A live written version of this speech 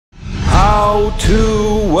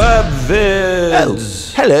How-to Web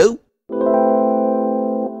Vidz. Hello.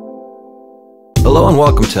 Hello and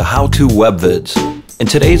welcome to How-to Web Vidz. In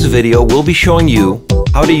today's video, we'll be showing you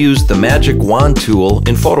how to use the Magic Wand tool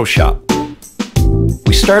in Photoshop.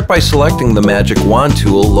 We start by selecting the Magic Wand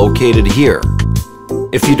tool located here.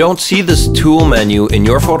 If you don't see this tool menu in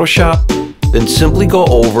your Photoshop, then simply go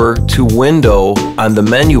over to Window on the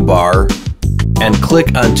menu bar and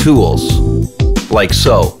click on Tools, like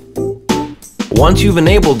so. Once you've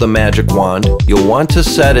enabled the Magic Wand, you'll want to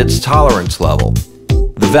set its tolerance level,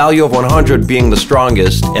 the value of 100 being the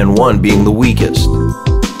strongest and 1 being the weakest.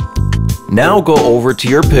 Now go over to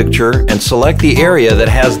your picture and select the area that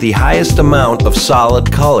has the highest amount of solid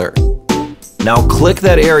color. Now click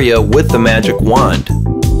that area with the Magic Wand.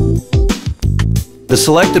 The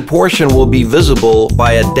selected portion will be visible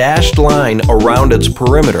by a dashed line around its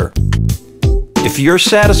perimeter. If you're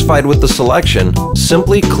satisfied with the selection,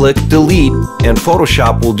 simply click Delete and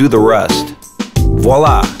Photoshop will do the rest.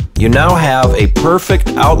 Voila! You now have a perfect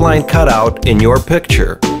outline cutout in your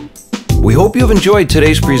picture. We hope you've enjoyed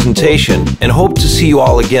today's presentation and hope to see you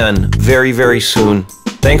all again very, very soon.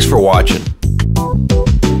 Thanks for watching.